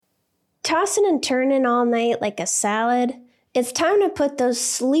tossing and turning all night like a salad? It's time to put those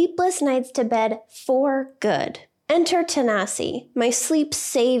sleepless nights to bed for good. Enter Tanasi, my sleep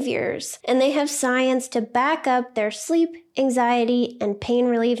saviors, and they have science to back up their sleep, anxiety, and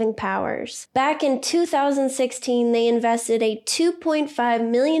pain-relieving powers. Back in 2016, they invested a $2.5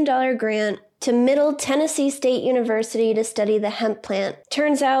 million grant to Middle Tennessee State University to study the hemp plant.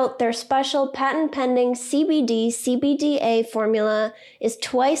 Turns out their special patent-pending CBD-CBDA formula is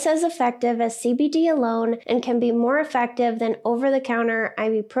twice as effective as CBD alone and can be more effective than over-the-counter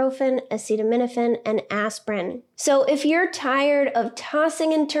ibuprofen, acetaminophen, and aspirin. So if you're tired of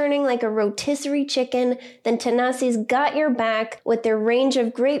tossing and turning like a rotisserie chicken, then Tanasi's got your back with their range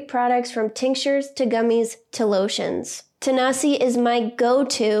of great products from tinctures to gummies to lotions. Tanasi is my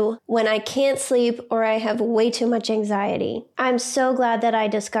go-to when I can't sleep or I have way too much anxiety. I'm so glad that I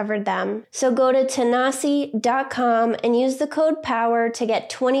discovered them. So go to Tanasi.com and use the code POWER to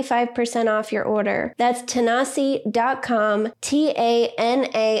get 25% off your order. That's Tanasi.com,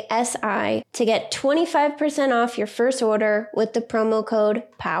 Tanasi, to get 25% off your first order with the promo code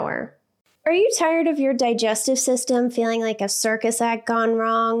POWER. Are you tired of your digestive system feeling like a circus act gone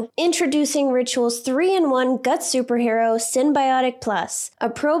wrong? Introducing Ritual's 3-in-1 gut superhero, Synbiotic Plus. A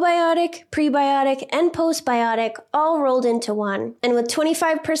probiotic, prebiotic, and postbiotic all rolled into one. And with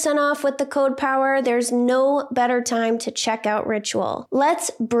 25% off with the code POWER, there's no better time to check out Ritual. Let's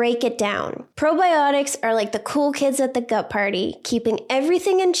break it down. Probiotics are like the cool kids at the gut party, keeping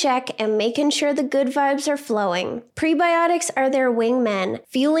everything in check and making sure the good vibes are flowing. Prebiotics are their wingmen,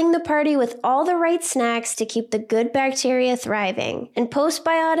 fueling the party with all the right snacks to keep the good bacteria thriving. And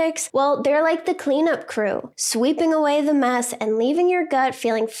postbiotics, well, they're like the cleanup crew, sweeping away the mess and leaving your gut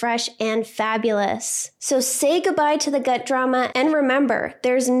feeling fresh and fabulous. So say goodbye to the gut drama and remember,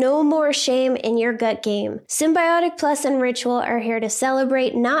 there's no more shame in your gut game. Synbiotic Plus and Ritual are here to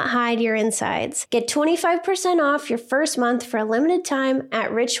celebrate, not hide your insides. Get 25% off your first month for a limited time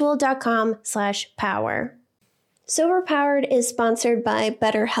at ritual.com/power. Sober Powered is sponsored by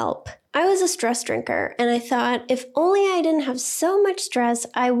BetterHelp. I was a stress drinker, and I thought, if only I didn't have so much stress,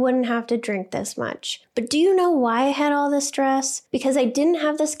 I wouldn't have to drink this much. But do you know why I had all this stress? Because I didn't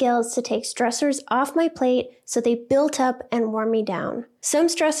have the skills to take stressors off my plate, so they built up and wore me down. Some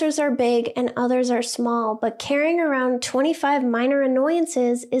stressors are big and others are small, but carrying around 25 minor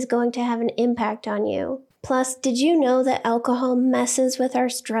annoyances is going to have an impact on you. Plus, did you know that alcohol messes with our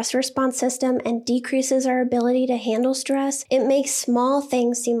stress response system and decreases our ability to handle stress? It makes small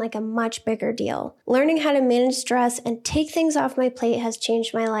things seem like a much bigger deal. Learning how to manage stress and take things off my plate has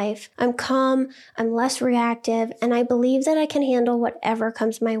changed my life. I'm calm, I'm less reactive, and I believe that I can handle whatever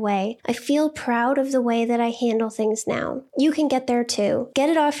comes my way. I feel proud of the way that I handle things now. You can get there too. Get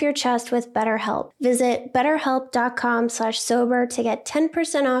it off your chest with BetterHelp. Visit betterhelp.com/sober to get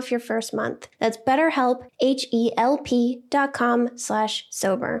 10% off your first month. That's BetterHelp,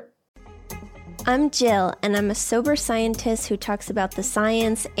 HELP.com/sober. I'm Jill, and I'm a sober scientist who talks about the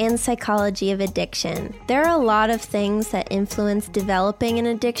science and psychology of addiction. There are a lot of things that influence developing an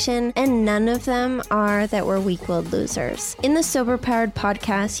addiction, and none of them are that we're weak-willed losers. In the Sober Powered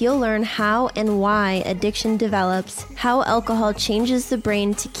podcast, you'll learn how and why addiction develops, how alcohol changes the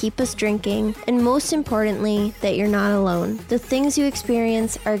brain to keep us drinking, and most importantly, that you're not alone. The things you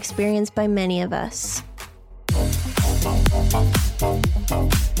experience are experienced by many of us.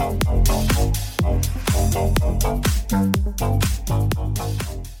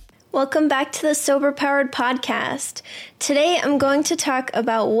 Welcome back to the Sober Powered podcast. Today I'm going to talk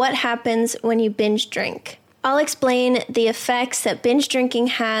about what happens when you binge drink. I'll explain the effects that binge drinking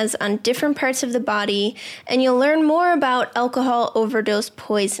has on different parts of the body, and you'll learn more about alcohol overdose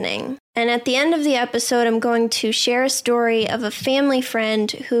poisoning. And at the end of the episode, I'm going to share a story of a family friend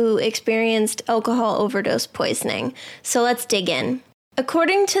who experienced alcohol overdose poisoning. So let's dig in.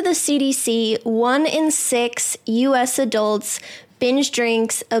 According to the CDC, 1 in 6 U.S. adults binge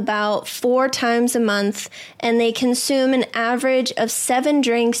drinks about 4 times a month, and they consume an average of 7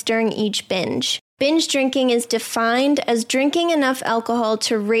 drinks during each binge. Binge drinking is defined as drinking enough alcohol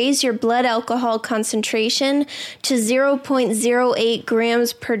to raise your blood alcohol concentration to 0.08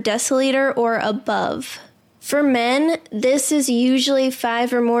 grams per deciliter or above. For men, this is usually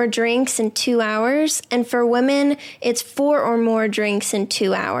 5 or more drinks in 2 hours, and for women, it's 4 or more drinks in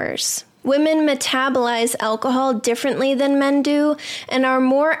 2 hours. Women metabolize alcohol differently than men do and are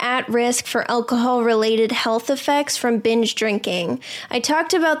more at risk for alcohol-related health effects from binge drinking. I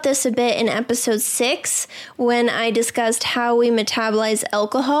talked about this a bit in episode 6 when I discussed how we metabolize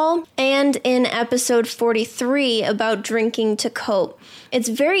alcohol, and in episode 43 about drinking to cope. It's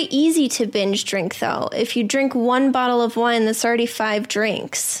very easy to binge drink though. If you drink 1 bottle of wine, that's already 5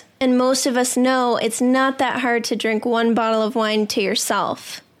 drinks. And most of us know it's not that hard to drink one bottle of wine to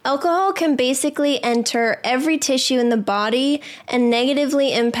yourself. Alcohol can basically enter every tissue in the body and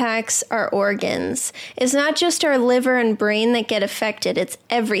negatively impacts our organs. It's not just our liver and brain that get affected, it's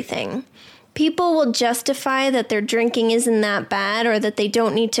everything. People will justify that their drinking isn't that bad or that they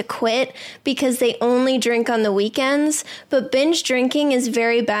don't need to quit because they only drink on the weekends, but binge drinking is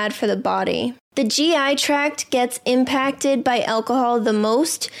very bad for the body. The GI tract gets impacted by alcohol the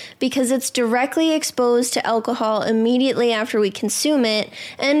most because it's directly exposed to alcohol immediately after we consume it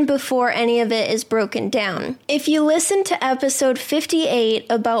and before any of it is broken down. If you listen to episode 58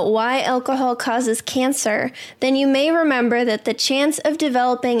 about why alcohol causes cancer, then you may remember that the chance of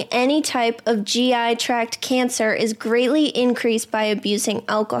developing any type of GI tract cancer is greatly increased by abusing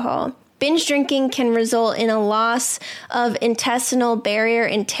alcohol. Binge drinking can result in a loss of intestinal barrier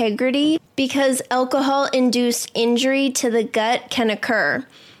integrity because alcohol-induced injury to the gut can occur.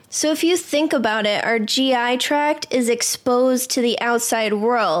 So if you think about it, our GI tract is exposed to the outside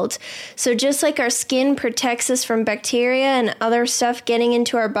world. So just like our skin protects us from bacteria and other stuff getting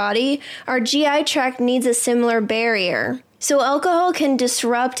into our body, our GI tract needs a similar barrier. So alcohol can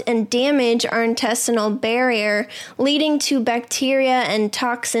disrupt and damage our intestinal barrier, leading to bacteria and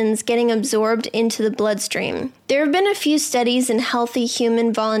toxins getting absorbed into the bloodstream. There have been a few studies in healthy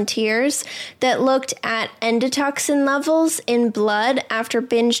human volunteers that looked at endotoxin levels in blood after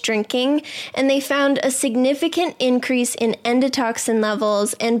binge drinking, and they found a significant increase in endotoxin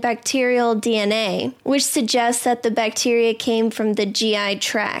levels and bacterial DNA, which suggests that the bacteria came from the GI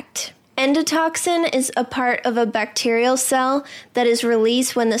tract. Endotoxin is a part of a bacterial cell that is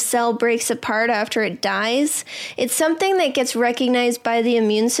released when the cell breaks apart after it dies. It's something that gets recognized by the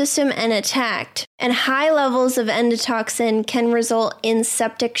immune system and attacked, and high levels of endotoxin can result in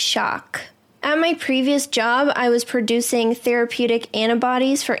septic shock. At my previous job, I was producing therapeutic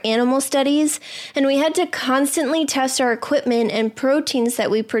antibodies for animal studies, and we had to constantly test our equipment and proteins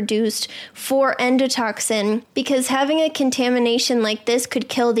that we produced for endotoxin because having a contamination like this could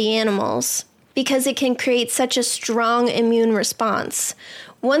kill the animals because it can create such a strong immune response.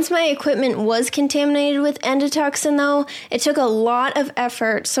 Once my equipment was contaminated with endotoxin, though, it took a lot of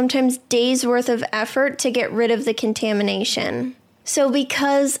effort, sometimes days' worth of effort, to get rid of the contamination. So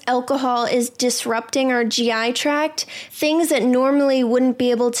because alcohol is disrupting our GI tract, things that normally wouldn't be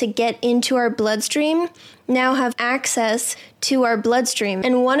able to get into our bloodstream now have access to our bloodstream.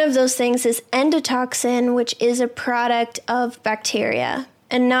 And one of those things is endotoxin, which is a product of bacteria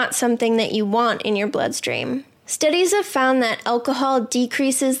and not something that you want in your bloodstream. Studies have found that alcohol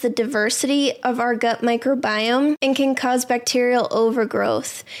decreases the diversity of our gut microbiome and can cause bacterial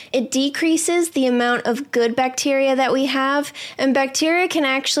overgrowth. It decreases the amount of good bacteria that we have, and bacteria can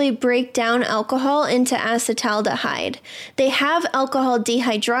actually break down alcohol into acetaldehyde. They have alcohol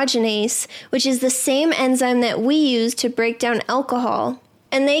dehydrogenase, which is the same enzyme that we use to break down alcohol.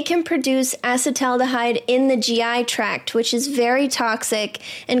 And they can produce acetaldehyde in the GI tract, which is very toxic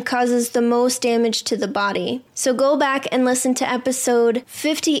and causes the most damage to the body. So go back and listen to episode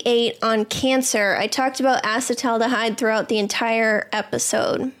 58 on cancer. I talked about acetaldehyde throughout the entire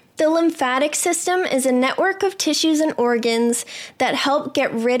episode. The lymphatic system is a network of tissues and organs that help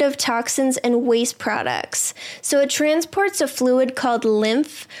get rid of toxins and waste products. So it transports a fluid called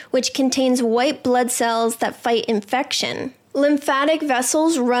lymph, which contains white blood cells that fight infection. Lymphatic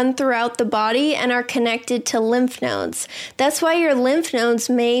vessels run throughout the body and are connected to lymph nodes. That's why your lymph nodes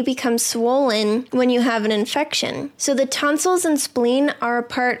may become swollen when you have an infection. So the tonsils and spleen are a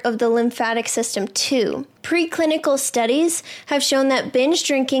part of the lymphatic system too. Preclinical studies have shown that binge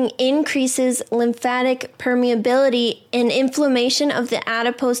drinking increases lymphatic permeability and inflammation of the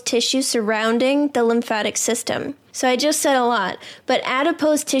adipose tissue surrounding the lymphatic system. So I just said a lot, but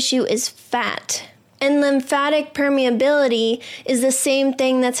adipose tissue is fat. And lymphatic permeability is the same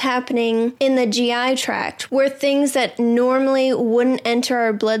thing that's happening in the GI tract, where things that normally wouldn't enter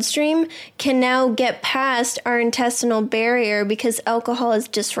our bloodstream can now get past our intestinal barrier because alcohol is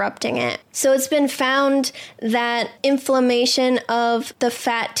disrupting it. So it's been found that inflammation of the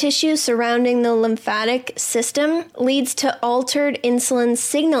fat tissue surrounding the lymphatic system leads to altered insulin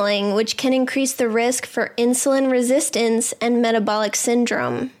signaling, which can increase the risk for insulin resistance and metabolic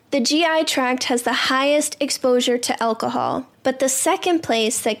syndrome. The GI tract has the highest exposure to alcohol, but the second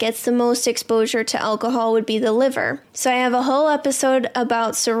place that gets the most exposure to alcohol would be the liver. So I have a whole episode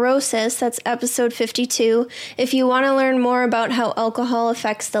about cirrhosis, that's episode 52, if you want to learn more about how alcohol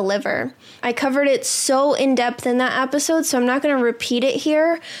affects the liver. I covered it so in depth in that episode, so I'm not going to repeat it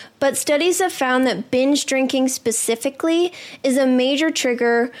here, but studies have found that binge drinking specifically is a major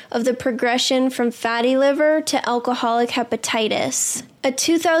trigger of the progression from fatty liver to alcoholic hepatitis. A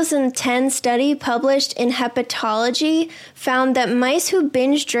 2010 study published in Hepatology found that mice who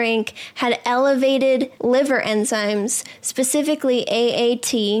binge drank had elevated liver enzymes, specifically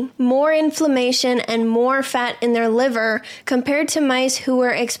AAT, more inflammation, and more fat in their liver compared to mice who were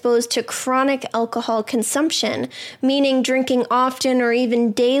exposed to chronic alcohol consumption, meaning drinking often or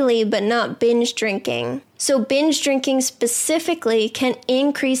even daily but not binge drinking. So binge drinking specifically can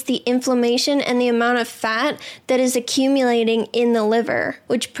increase the inflammation and the amount of fat that is accumulating in the liver,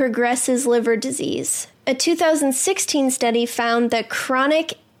 which progresses liver disease. A 2016 study found that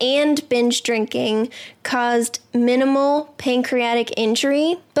chronic and binge drinking caused minimal pancreatic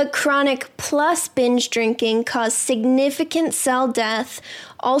injury, but chronic plus binge drinking caused significant cell death,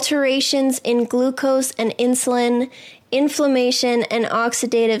 alterations in glucose and insulin, inflammation, and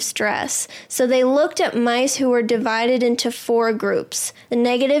oxidative stress. So they looked at mice who were divided into 4 groups. The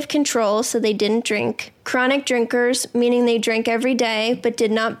negative control, so they didn't drink. Chronic drinkers, meaning they drank every day but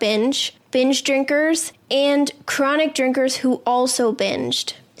did not binge. Binge drinkers, and chronic drinkers who also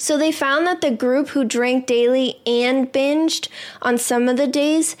binged. So they found that the group who drank daily and binged on some of the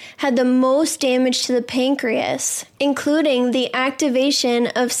days had the most damage to the pancreas, including the activation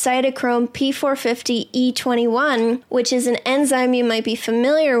of cytochrome P450E21, which is an enzyme you might be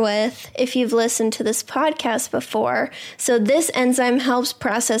familiar with if you've listened to this podcast before. So this enzyme helps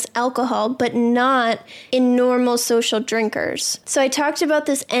process alcohol, but not in normal social drinkers. So I talked about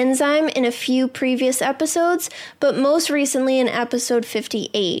this enzyme in a few previous episodes, but most recently in episode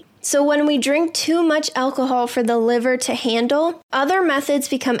 58. So when we drink too much alcohol for the liver to handle, other methods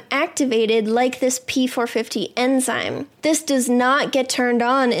become activated like this P450 enzyme. This does not get turned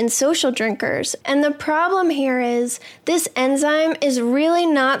on in social drinkers. And the problem here is this enzyme is really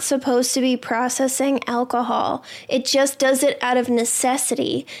not supposed to be processing alcohol. It just does it out of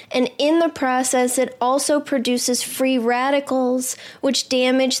necessity. And in the process, it also produces free radicals, which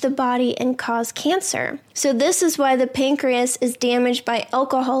damage the body and cause cancer. So this is why the pancreas is damaged by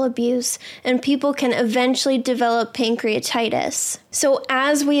alcohol abuse, and people can eventually develop pancreatitis. So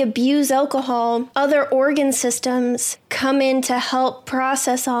as we abuse alcohol, other organ systems come in to help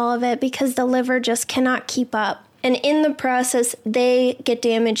process all of it because the liver just cannot keep up. And in the process, they get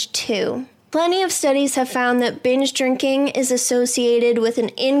damaged too. Plenty of studies have found that binge drinking is associated with an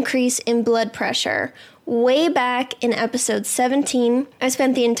increase in blood pressure. Way back in episode 17, I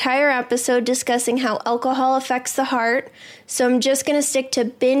spent the entire episode discussing how alcohol affects the heart, so I'm just going to stick to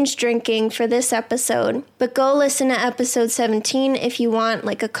binge drinking for this episode. But go listen to episode 17 if you want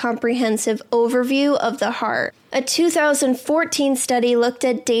like a comprehensive overview of the heart. A 2014 study looked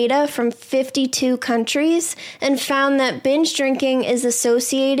at data from 52 countries and found that binge drinking is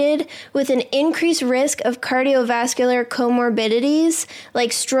associated with an increased risk of cardiovascular comorbidities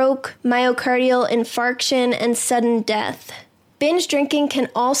like stroke, myocardial infarction, and sudden death. Binge drinking can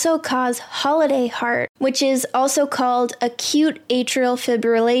also cause holiday heart, which is also called acute atrial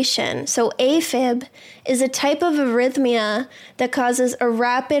fibrillation. So AFib is a type of arrhythmia that causes a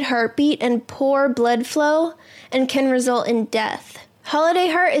rapid heartbeat and poor blood flow and can result in death.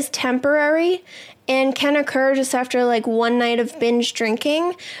 Holiday heart is temporary and can occur just after like one night of binge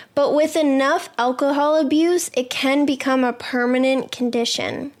drinking, but with enough alcohol abuse, it can become a permanent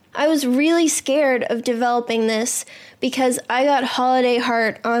condition. I was really scared of developing this because I got holiday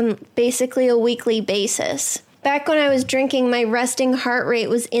heart on basically a weekly basis. Back when I was drinking, my resting heart rate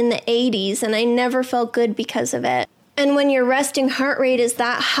was in the 80s, and I never felt good because of it. And when your resting heart rate is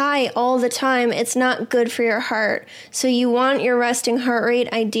that high all the time, it's not good for your heart. So you want your resting heart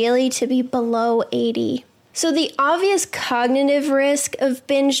rate ideally to be below 80. So the obvious cognitive risk of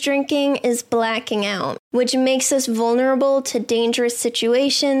binge drinking is blacking out, which makes us vulnerable to dangerous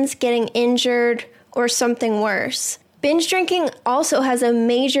situations, getting injured, or something worse. Binge drinking also has a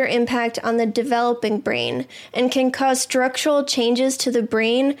major impact on the developing brain and can cause structural changes to the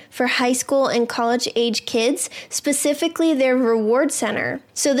brain for high school and college-age kids, specifically their reward center.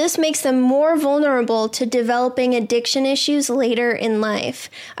 So this makes them more vulnerable to developing addiction issues later in life.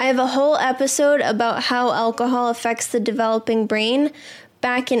 I have a whole episode about how alcohol affects the developing brain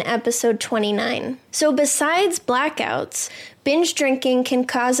back in episode 29. So besides blackouts, binge drinking can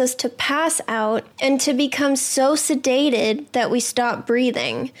cause us to pass out and to become so sedated that we stop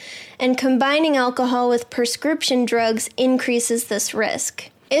breathing. And combining alcohol with prescription drugs increases this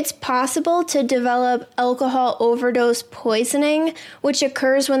risk. It's possible to develop alcohol overdose poisoning, which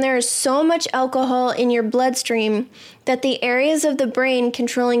occurs when there is so much alcohol in your bloodstream that the areas of the brain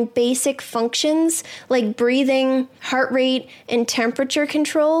controlling basic functions like breathing, heart rate, and temperature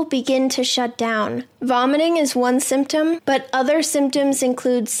control begin to shut down. Vomiting is one symptom, but other symptoms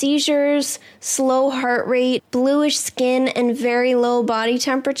include seizures, slow heart rate, bluish skin and very low body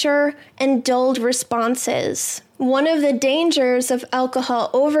temperature, and dulled responses. One of the dangers of alcohol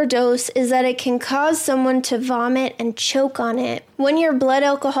overdose is that it can cause someone to vomit and choke on it. When your blood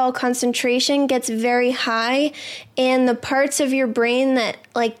alcohol concentration gets very high and the parts of your brain that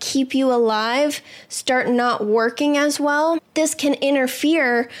keep you alive start not working as well, this can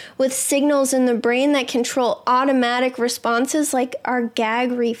interfere with signals in the brain that control automatic responses like our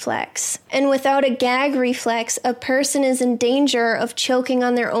gag reflex. And without a gag reflex, a person is in danger of choking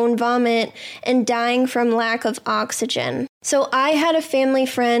on their own vomit and dying from lack of oxygen. So I had a family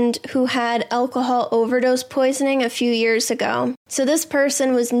friend who had alcohol overdose poisoning a few years ago. So this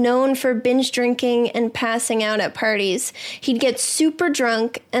person was known for binge drinking and passing out at parties. He'd get super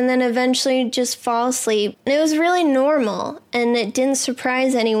drunk and then eventually just fall asleep. And it was really normal, and it didn't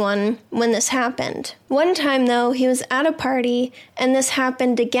surprise anyone when this happened. One time, though, he was at a party, and this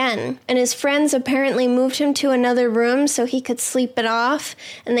happened again. And his friends apparently moved him to another room so he could sleep it off,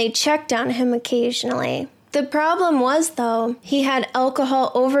 and they checked on him occasionally. The problem was, though, he had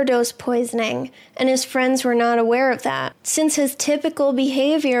alcohol overdose poisoning, and his friends were not aware of that. Since his typical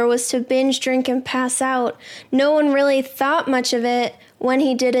behavior was to binge drink and pass out, no one really thought much of it when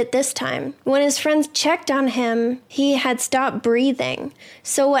he did it this time. When his friends checked on him, he had stopped breathing.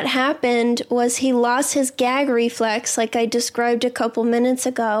 So what happened was he lost his gag reflex, like I described a couple minutes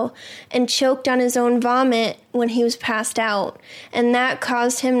ago, and choked on his own vomit when he was passed out, and that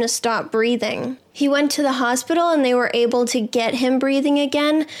caused him to stop breathing. He went to the hospital and they were able to get him breathing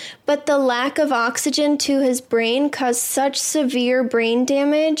again, but the lack of oxygen to his brain caused such severe brain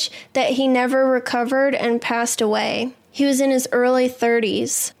damage that he never recovered and passed away. He was in his early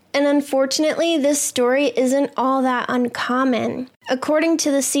 30s. And unfortunately, this story isn't all that uncommon. According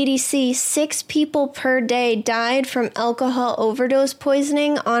to the CDC, 6 people per day died from alcohol overdose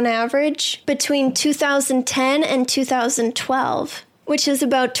poisoning on average between 2010 and 2012, which is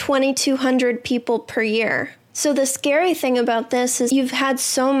about 2,200 people per year. So the scary thing about this is you've had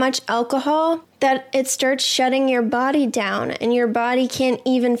so much alcohol that it starts shutting your body down, and your body can't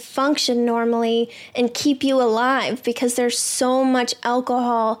even function normally and keep you alive because there's so much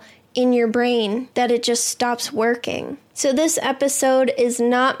alcohol in your brain that it just stops working. So this episode is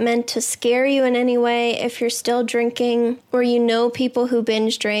not meant to scare you in any way if you're still drinking or you know people who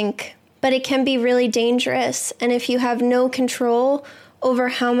binge drink, but it can be really dangerous. And if you have no control over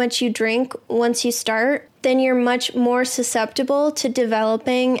how much you drink once you start, then you're much more susceptible to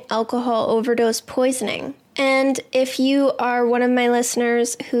developing alcohol overdose poisoning. And if you are one of my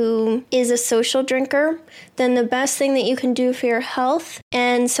listeners who is a social drinker, then the best thing that you can do for your health,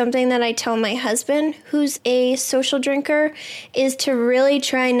 and something that I tell my husband, who's a social drinker, is to really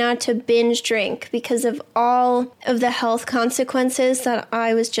try not to binge drink because of all of the health consequences that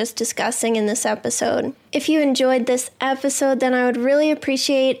I was just discussing in this episode. If you enjoyed this episode, then I would really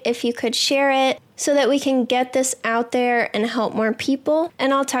appreciate if you could share it so that we can get this out there and help more people.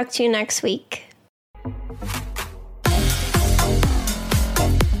 And I'll talk to you next week.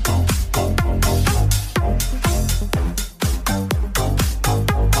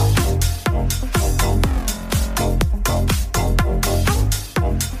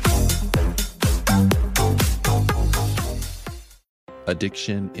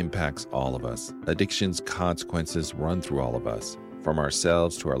 Addiction impacts all of us. Addiction's consequences run through all of us. From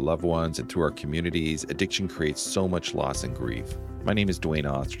ourselves to our loved ones and through our communities, addiction creates so much loss and grief. My name is Dwayne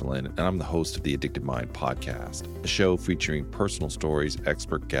Osterlin, and I'm the host of the Addicted Mind podcast, a show featuring personal stories,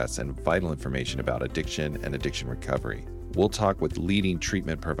 expert guests, and vital information about addiction and addiction recovery. We'll talk with leading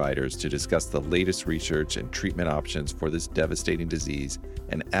treatment providers to discuss the latest research and treatment options for this devastating disease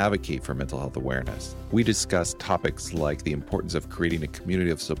and advocate for mental health awareness. We discuss topics like the importance of creating a community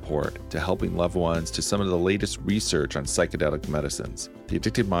of support, to helping loved ones, to some of the latest research on psychedelic medicines. The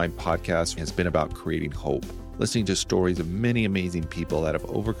Addicted Mind podcast has been about creating hope, listening to stories of many amazing people that have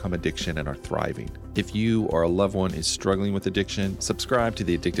overcome addiction and are thriving. If you or a loved one is struggling with addiction, subscribe to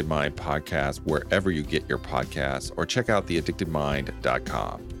the Addicted Mind podcast wherever you get your podcasts, or check out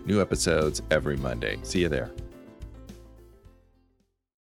theaddictedmind.com. New episodes every Monday. See you there.